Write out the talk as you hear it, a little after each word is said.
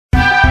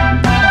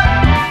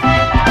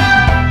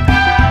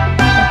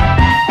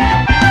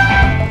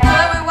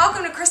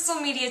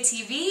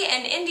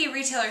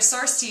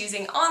source to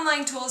using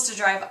online tools to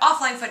drive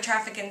offline foot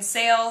traffic and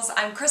sales.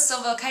 I'm Crystal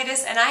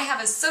Vilkaitis, and I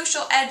have a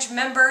Social Edge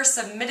member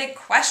submitted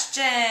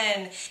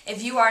question.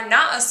 If you are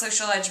not a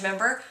Social Edge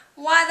member,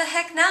 why the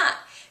heck not?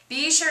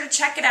 Be sure to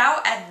check it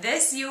out at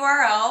this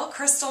URL,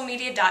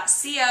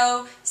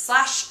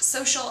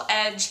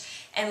 crystalmedia.co/socialedge,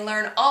 and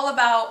learn all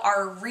about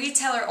our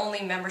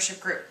retailer-only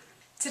membership group.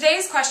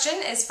 Today's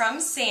question is from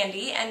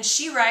Sandy, and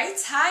she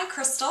writes, "Hi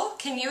Crystal,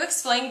 can you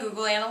explain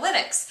Google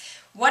Analytics?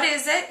 What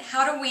is it?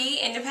 How do we,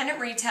 independent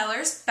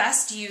retailers,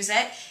 best use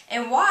it?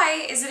 And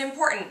why is it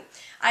important?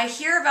 I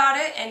hear about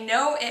it and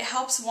know it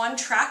helps one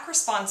track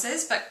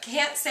responses, but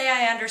can't say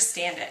I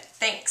understand it.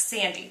 Thanks,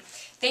 Sandy."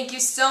 Thank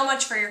you so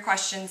much for your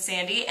question,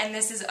 Sandy, and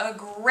this is a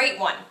great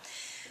one.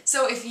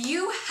 So if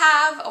you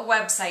have a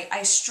website,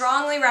 I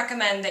strongly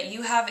recommend that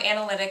you have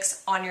analytics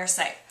on your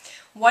site.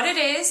 What it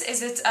is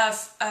it's a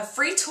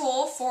free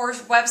tool for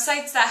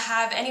websites that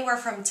have anywhere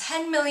from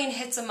 10 million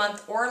hits a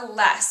month or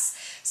less.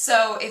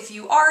 So if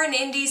you are an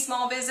indie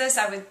small business,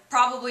 I would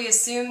probably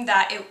assume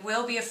that it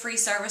will be a free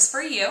service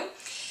for you.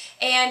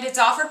 And it's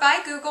offered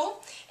by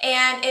Google,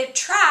 and it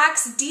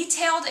tracks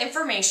detailed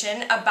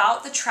information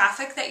about the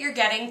traffic that you're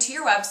getting to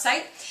your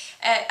website,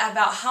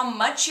 about how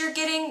much you're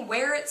getting,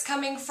 where it's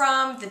coming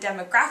from, the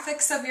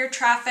demographics of your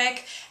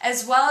traffic,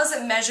 as well as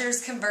it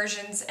measures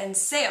conversions and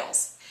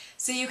sales.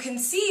 So you can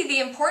see the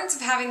importance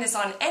of having this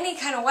on any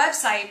kind of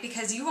website,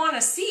 because you want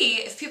to see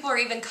if people are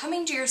even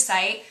coming to your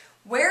site.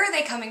 Where are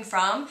they coming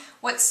from?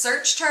 What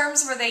search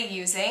terms were they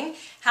using?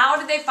 How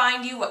did they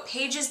find you? What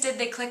pages did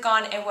they click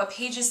on? And what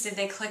pages did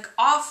they click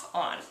off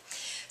on?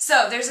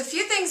 So there's a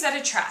few things that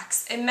it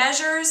tracks. It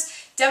measures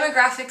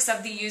demographics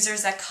of the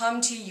users that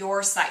come to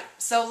your site.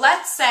 So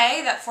let's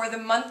say that for the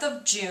month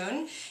of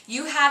June,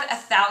 you had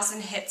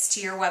 1,000 hits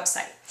to your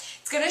website.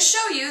 It's going to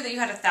show you that you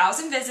had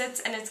 1,000 visits,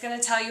 and it's going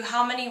to tell you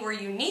how many were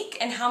unique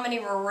and how many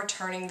were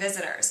returning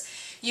visitors.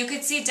 You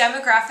could see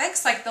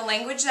demographics like the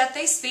language that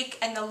they speak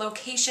and the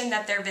location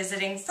that they're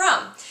visiting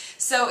from.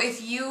 So if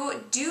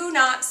you do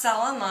not sell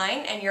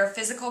online and you're a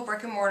physical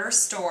brick and mortar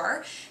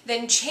store,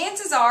 then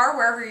chances are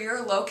wherever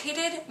you're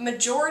located,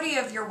 majority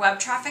of your web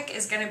traffic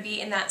is going to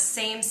be in that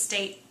same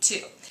state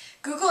too.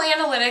 Google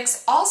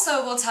Analytics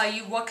also will tell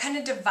you what kind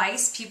of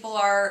device people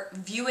are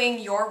viewing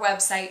your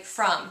website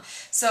from.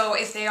 So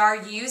if they are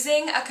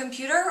using a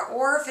computer,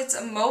 or if it's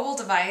a mobile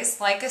device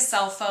like a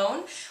cell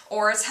phone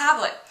or a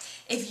tablet.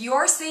 If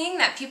you're seeing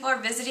that people are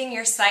visiting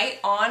your site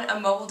on a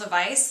mobile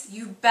device,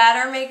 you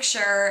better make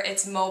sure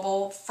it's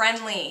mobile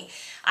friendly.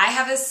 I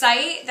have a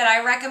site that I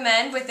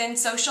recommend within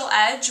Social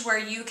Edge where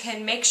you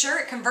can make sure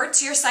it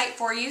converts your site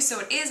for you so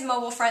it is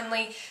mobile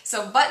friendly,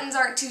 so buttons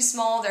aren't too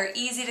small, they're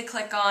easy to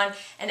click on,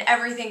 and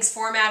everything's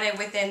formatted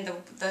within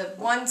the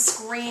one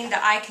screen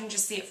that I can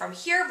just see it from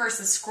here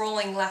versus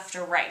scrolling left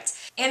or right.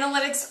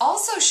 Analytics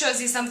also shows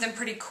you something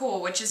pretty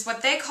cool, which is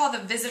what they call the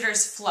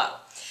visitor's flow.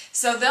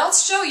 So they'll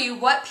show you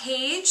what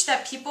page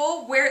that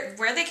people, where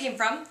they came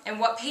from, and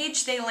what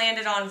page they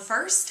landed on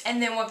first,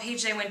 and then what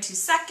page they went to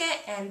second,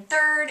 and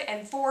third,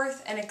 and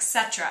fourth, and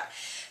etc.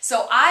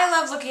 So I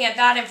love looking at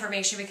that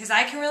information because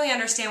I can really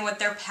understand what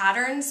their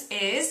patterns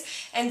is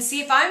and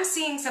see if I'm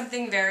seeing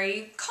something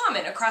very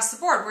common across the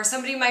board, where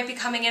somebody might be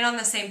coming in on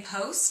the same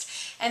post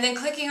and then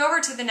clicking over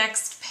to the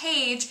next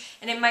page,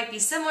 and it might be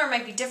similar, it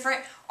might be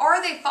different.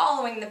 Are they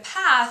following the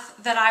path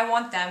that I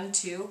want them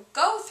to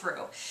go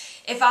through?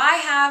 If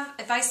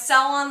I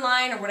sell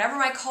online, or whatever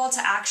my call to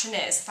action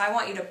is, if I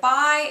want you to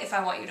buy, if I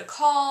want you to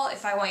call,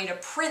 if I want you to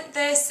print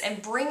this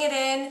and bring it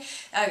in,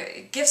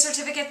 a gift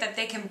certificate that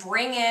they can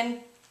bring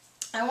in,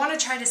 I want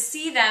to try to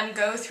see them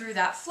go through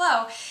that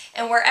flow.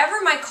 And wherever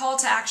my call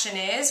to action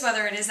is,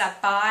 whether it is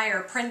that buy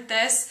or print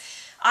this,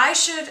 I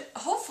should,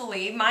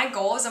 hopefully, my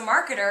goal as a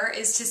marketer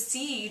is to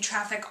see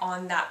traffic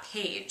on that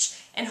page,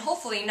 and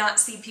hopefully not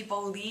see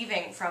people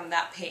leaving from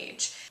that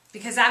page,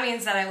 because that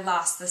means that I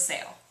lost the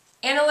sale.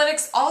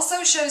 Analytics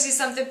also shows you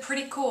something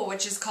pretty cool,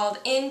 which is called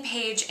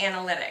in-page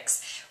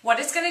analytics. What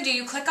it's going to do,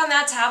 you click on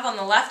that tab on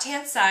the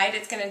left-hand side,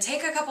 it's going to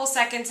take a couple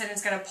seconds and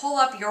it's going to pull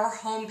up your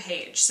home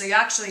page, so you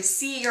actually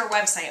see your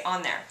website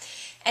on there.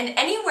 And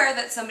anywhere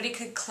that somebody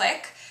could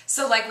click,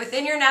 so like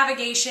within your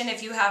navigation,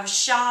 if you have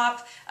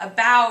shop,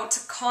 about,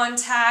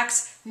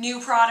 contact, new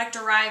product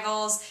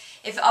arrivals,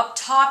 if up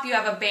top you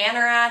have a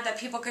banner ad that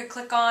people could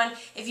click on,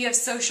 if you have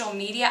social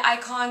media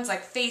icons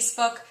like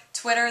Facebook,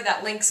 Twitter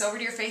that links over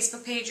to your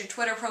Facebook page, your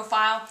Twitter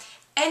profile,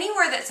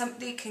 anywhere that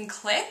somebody can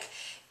click,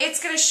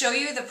 it's going to show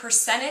you the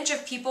percentage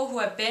of people who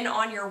have been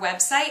on your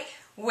website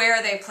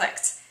where they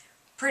clicked.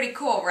 Pretty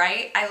cool,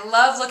 right? I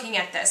love looking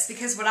at this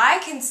because what I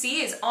can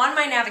see is on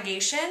my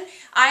navigation,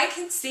 I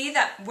can see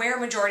that where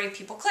majority of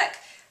people click.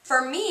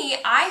 For me,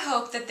 I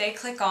hope that they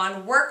click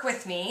on Work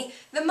With Me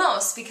the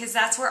most, because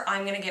that's where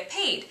I'm going to get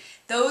paid.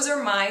 Those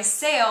are my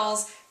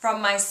sales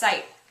from my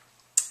site.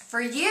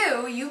 For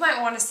you, you might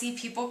want to see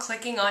people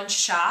clicking on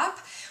Shop,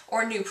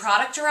 or new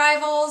product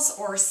arrivals,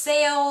 or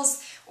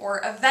sales, or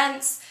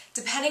events.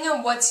 Depending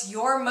on what's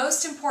your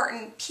most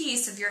important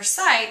piece of your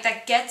site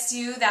that gets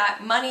you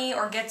that money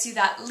or gets you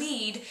that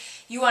lead,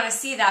 you want to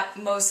see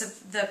that most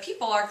of the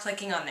people are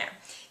clicking on there.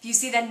 If you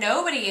see that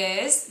nobody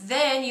is,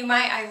 then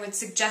I would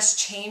suggest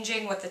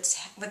changing what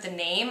the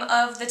name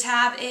of the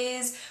tab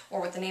is,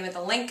 or what the name of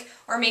the link,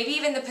 or maybe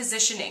even the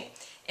positioning.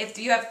 If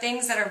you have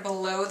things that are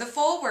below the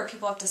fold where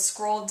people have to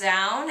scroll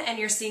down and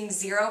you're seeing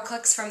 0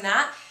 clicks from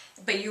that,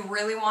 but you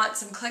really want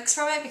some clicks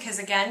from it because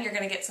again, you're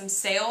going to get some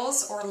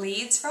sales or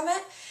leads from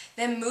it,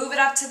 then move it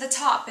up to the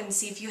top and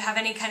see if you have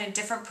any kind of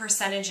different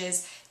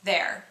percentages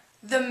there.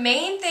 The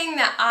main thing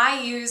that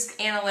I use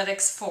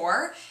analytics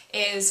for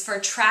is for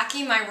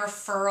tracking my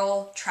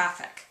referral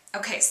traffic.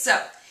 Okay,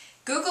 so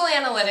Google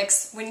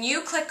Analytics, when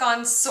you click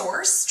on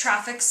source,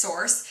 traffic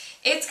source,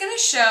 it's going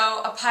to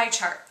show a pie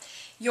chart.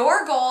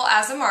 Your goal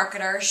as a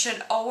marketer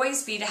should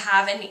always be to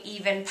have an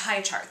even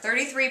pie chart,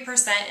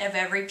 33% of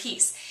every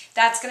piece.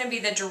 That's going to be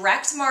the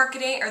direct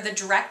marketing or the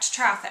direct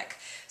traffic.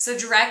 So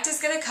direct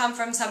is going to come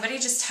from somebody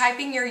just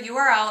typing your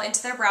URL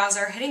into their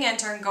browser, hitting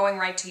enter, and going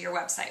right to your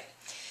website.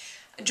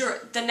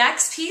 The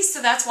next piece,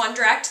 so that's one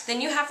direct.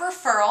 Then you have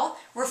referral.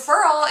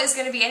 Referral is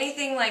going to be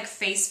anything like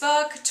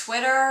Facebook,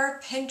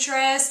 Twitter,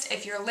 Pinterest,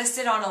 if you're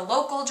listed on a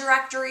local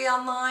directory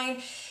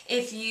online,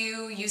 if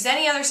you use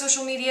any other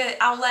social media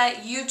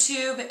outlet,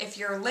 YouTube, if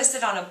you're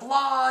listed on a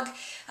blog,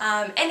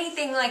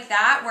 anything like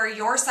that where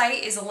your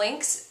site is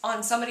linked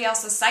on somebody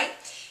else's site,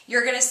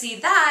 you're going to see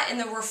that in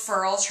the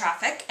referral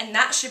traffic, and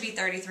that should be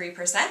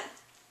 33%.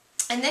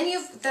 And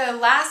then the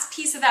last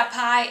piece of that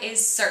pie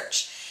is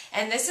search.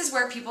 And this is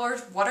where people are,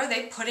 what are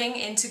they putting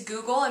into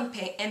Google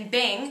and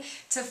Bing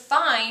to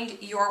find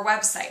your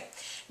website.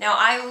 Now,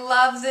 I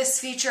love this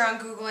feature on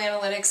Google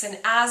Analytics, and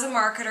as a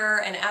marketer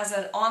and as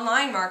an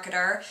online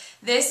marketer,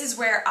 this is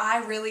where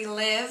I really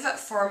live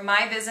for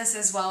my business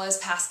as well as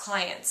past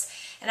clients.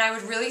 And I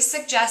would really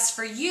suggest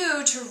for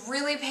you to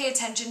really pay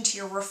attention to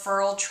your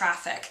referral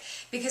traffic,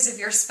 because if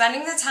you're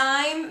spending the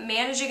time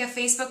managing a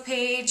Facebook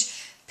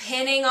page,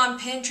 pinning on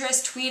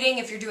Pinterest, tweeting,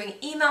 if you're doing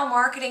email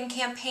marketing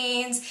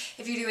campaigns,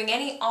 if you're doing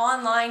any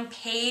online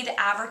paid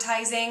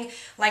advertising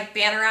like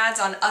banner ads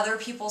on other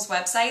people's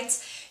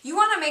websites, you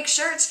want to make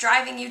sure it's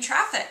driving you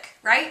traffic,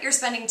 right? You're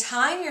spending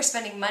time, you're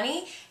spending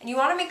money, and you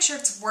want to make sure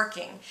it's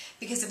working.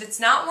 Because if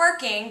it's not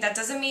working, that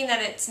doesn't mean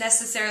that it's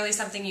necessarily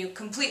something you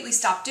completely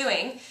stop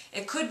doing.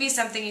 It could be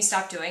something you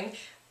stop doing,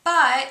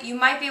 but you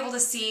might be able to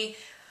see,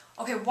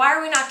 okay, why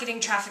are we not getting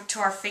traffic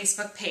to our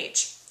Facebook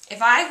page?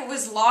 If I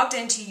was logged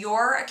into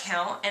your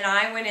account and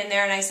I went in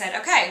there and I said,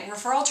 okay,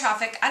 referral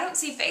traffic, I don't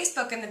see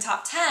Facebook in the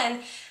top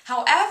 10.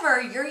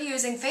 However, you're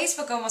using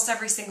Facebook almost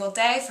every single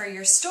day for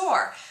your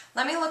store.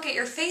 Let me look at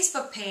your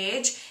Facebook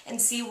page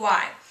and see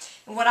why.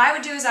 And what I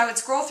would do is I would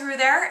scroll through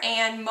there,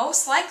 and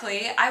most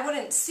likely I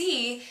wouldn't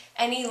see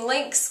any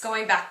links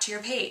going back to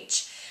your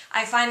page.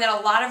 I find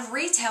that a lot of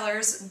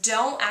retailers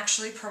don't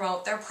actually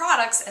promote their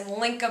products and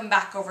link them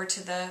back over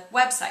to the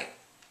website.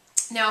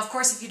 Now, of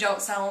course, if you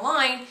don't sell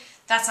online,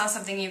 that's not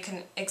something you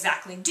can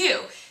exactly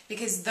do,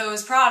 because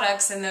those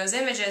products and those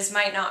images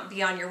might not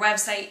be on your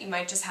website. You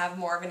might just have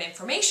more of an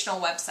informational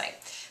website.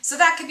 So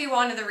that could be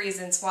one of the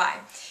reasons why.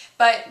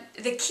 But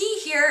the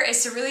key here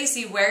is to really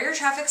see where your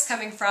traffic's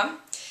coming from.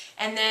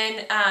 And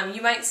then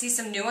you might see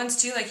some new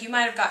ones too, like you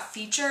might have got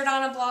featured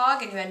on a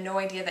blog and you had no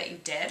idea that you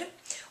did.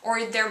 Or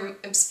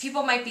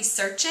people might be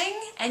searching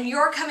and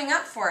you're coming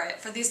up for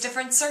it, for these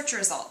different search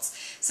results.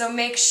 So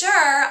make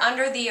sure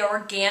under the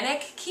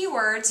organic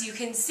keywords you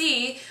can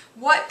see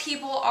what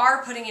people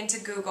are putting into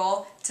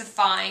Google to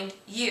find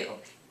you.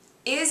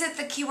 Is it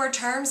the keyword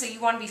terms that you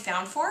want to be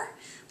found for?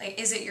 Like,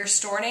 is it your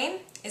store name?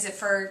 Is it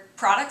for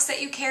products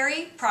that you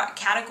carry?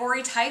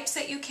 Category types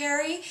that you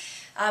carry?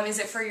 Is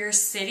it for your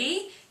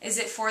city? Is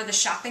it for the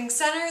shopping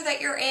center that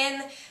you're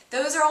in?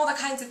 Those are all the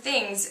kinds of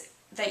things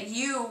that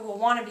you will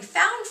want to be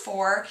found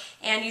for,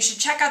 and you should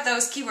check out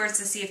those keywords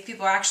to see if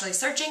people are actually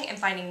searching and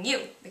finding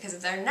you, because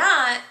if they're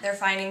not, they're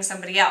finding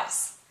somebody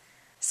else.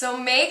 So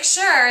make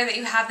sure that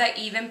you have that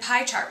even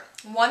pie chart.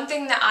 One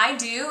thing that I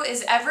do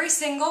is every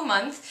single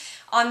month,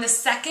 on the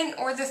 2nd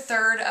or the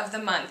 3rd of the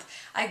month,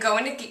 I go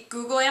into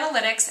Google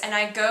Analytics and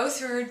I go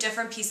through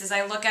different pieces.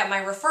 I look at my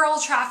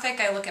referral traffic,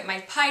 I look at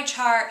my pie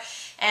chart,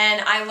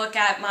 and I look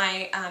at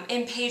my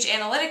in-page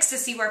analytics to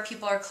see where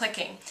people are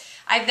clicking.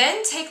 I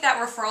then take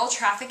that referral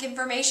traffic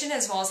information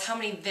as well as how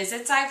many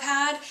visits I've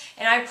had,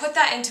 and I put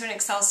that into an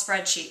Excel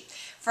spreadsheet.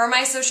 For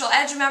my Social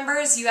Edge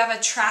members, you have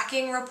a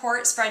tracking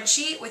report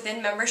spreadsheet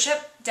within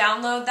membership.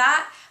 Download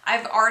that.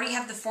 I've already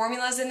have the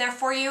formulas in there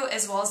for you,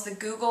 as well as the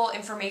Google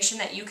information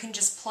that you can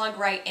just plug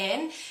right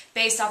in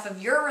based off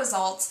of your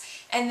results.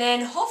 And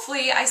then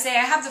hopefully I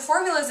have the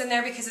formulas in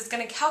there because it's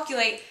going to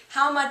calculate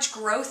how much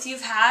growth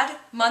you've had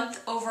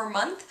month over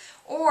month,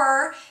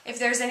 or if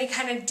there's any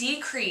kind of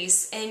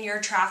decrease in your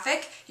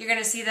traffic, you're going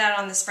to see that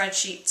on the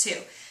spreadsheet too.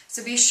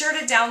 So be sure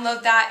to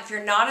download that. If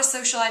you're not a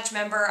Social Edge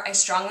member, I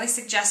strongly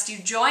suggest you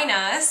join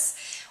us,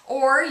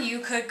 or you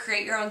could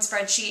create your own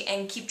spreadsheet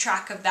and keep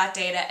track of that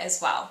data as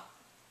well.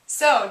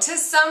 So, to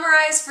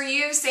summarize for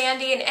you,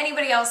 Sandy, and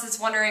anybody else that's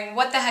wondering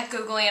what the heck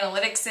Google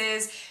Analytics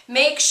is,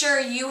 make sure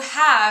you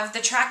have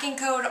the tracking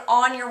code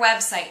on your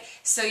website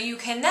so you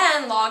can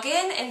then log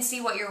in and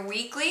see what your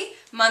weekly,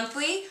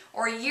 monthly,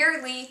 or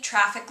yearly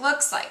traffic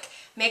looks like.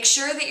 Make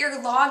sure that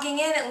you're logging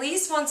in at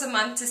least once a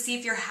month to see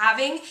if you're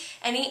having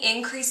any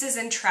increases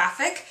in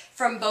traffic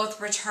from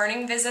both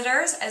returning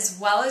visitors as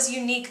well as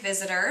unique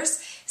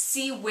visitors.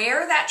 See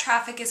where that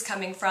traffic is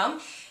coming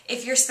from.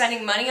 If you're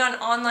spending money on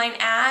online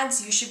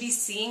ads, you should be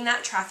seeing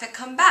that traffic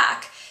come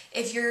back.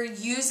 If you're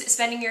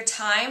spending your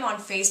time on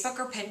Facebook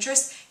or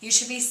Pinterest, you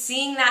should be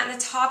seeing that in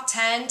the top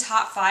 10,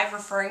 top 5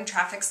 referring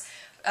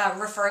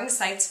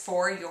sites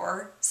for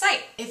your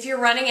site. If you're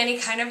running any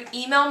kind of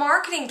email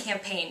marketing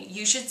campaign,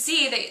 you should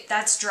see that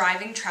that's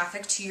driving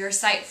traffic to your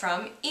site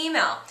from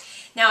email.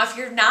 Now, if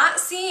you're not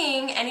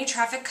seeing any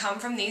traffic come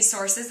from these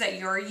sources that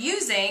you're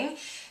using,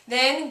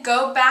 then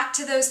go back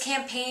to those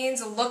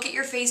campaigns, look at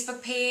your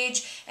Facebook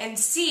page, and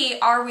see,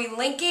 are we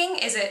linking?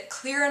 Is it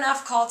clear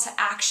enough call to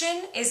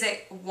action? Is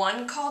it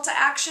one call to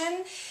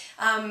action?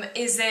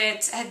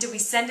 Do we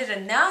send it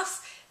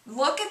enough?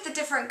 Look at the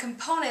different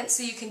components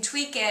so you can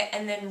tweak it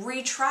and then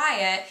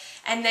retry it,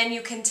 and then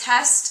you can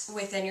test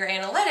within your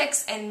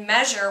analytics and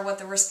measure what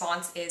the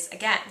response is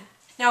again.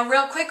 Now,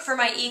 real quick for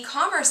my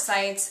e-commerce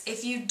sites,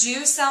 if you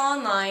do sell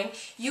online,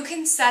 you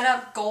can set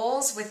up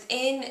goals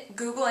within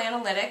Google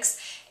Analytics,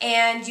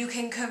 and you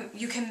can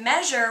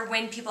measure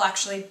when people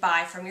actually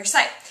buy from your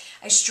site.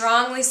 I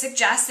strongly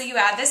suggest that you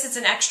add this. It's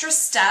an extra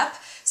step.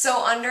 So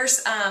on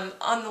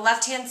the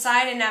left-hand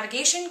side in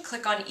navigation,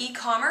 click on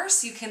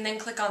e-commerce. You can then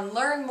click on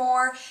learn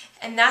more,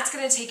 and that's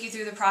going to take you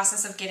through the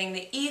process of getting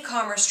the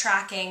e-commerce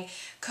tracking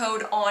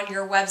code on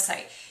your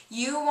website.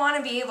 You want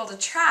to be able to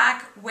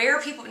track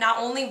not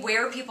only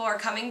where people are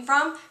coming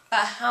from,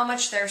 but how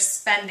much they're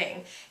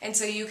spending. And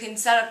so you can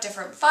set up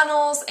different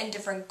funnels and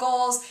different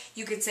goals.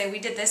 You could say, we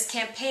did this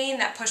campaign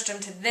that pushed them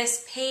to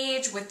this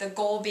page, with the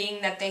goal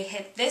being that they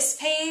hit this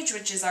page,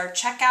 which is our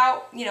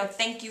checkout,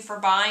 thank you for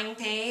buying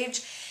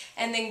page.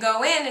 And then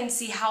go in and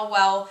see how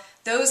well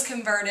those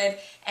converted,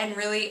 and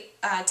really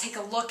take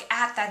a look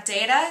at that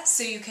data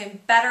so you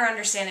can better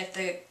understand if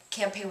the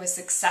campaign was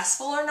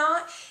successful or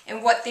not,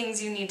 and what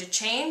things you need to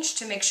change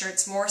to make sure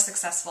it's more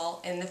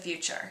successful in the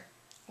future.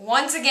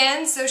 Once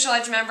again, Social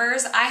Edge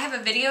members, I have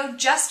a video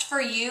just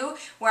for you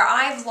where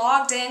I've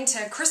logged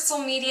into Crystal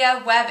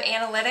Media Web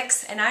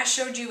Analytics, and I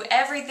showed you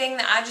everything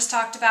that I just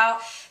talked about,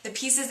 the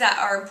pieces that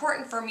are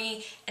important for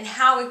me, and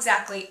how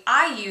exactly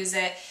I use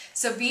it.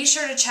 So be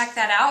sure to check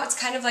that out. It's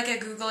kind of like a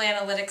Google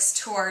Analytics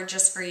tour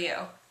just for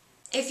you.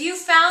 If you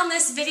found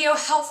this video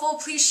helpful,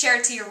 please share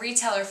it to your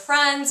retailer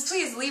friends.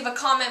 Please leave a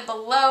comment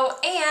below.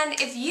 And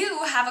if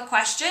you have a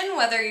question,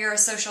 whether you're a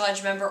Social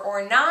Edge member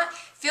or not,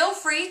 feel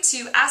free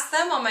to ask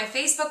them on my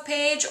Facebook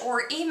page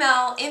or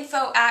email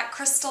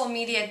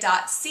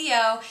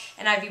info@crystalmedia.co,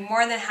 and I'd be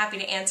more than happy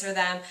to answer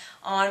them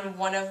on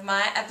one of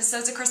my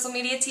episodes of Crystal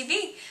Media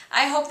TV.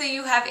 I hope that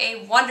you have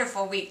a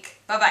wonderful week.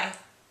 Bye-bye.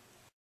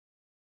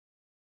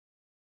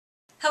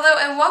 Hello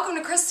and welcome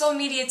to Crystal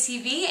Media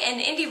TV, an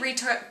indie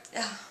retailer.